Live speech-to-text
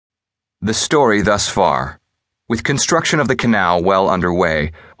The story thus far. With construction of the canal well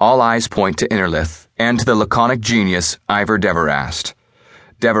underway, all eyes point to Innerlith and to the laconic genius Ivor Deverast.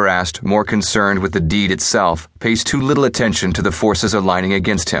 Deverast, more concerned with the deed itself, pays too little attention to the forces aligning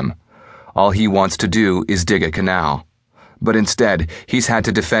against him. All he wants to do is dig a canal. But instead, he's had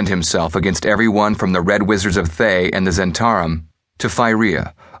to defend himself against everyone from the Red Wizards of Thay and the Zentarum to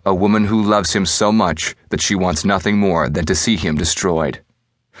Phyrea, a woman who loves him so much that she wants nothing more than to see him destroyed.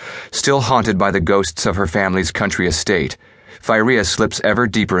 Still haunted by the ghosts of her family's country estate, Phyrea slips ever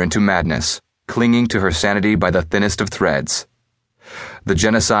deeper into madness, clinging to her sanity by the thinnest of threads. The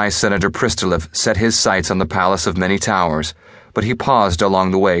Genesai Senator Pristolif set his sights on the Palace of Many Towers, but he paused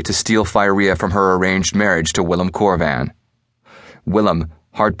along the way to steal Phyrea from her arranged marriage to Willem Corvan. Willem,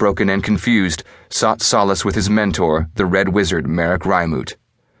 heartbroken and confused, sought solace with his mentor, the Red Wizard Merrick Rymut.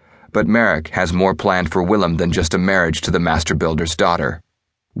 But Merrick has more planned for Willem than just a marriage to the Master Builder's daughter.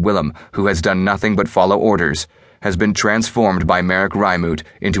 Willem, who has done nothing but follow orders, has been transformed by Merrick Rymut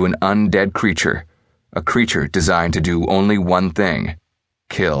into an undead creature, a creature designed to do only one thing: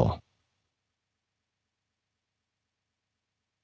 kill.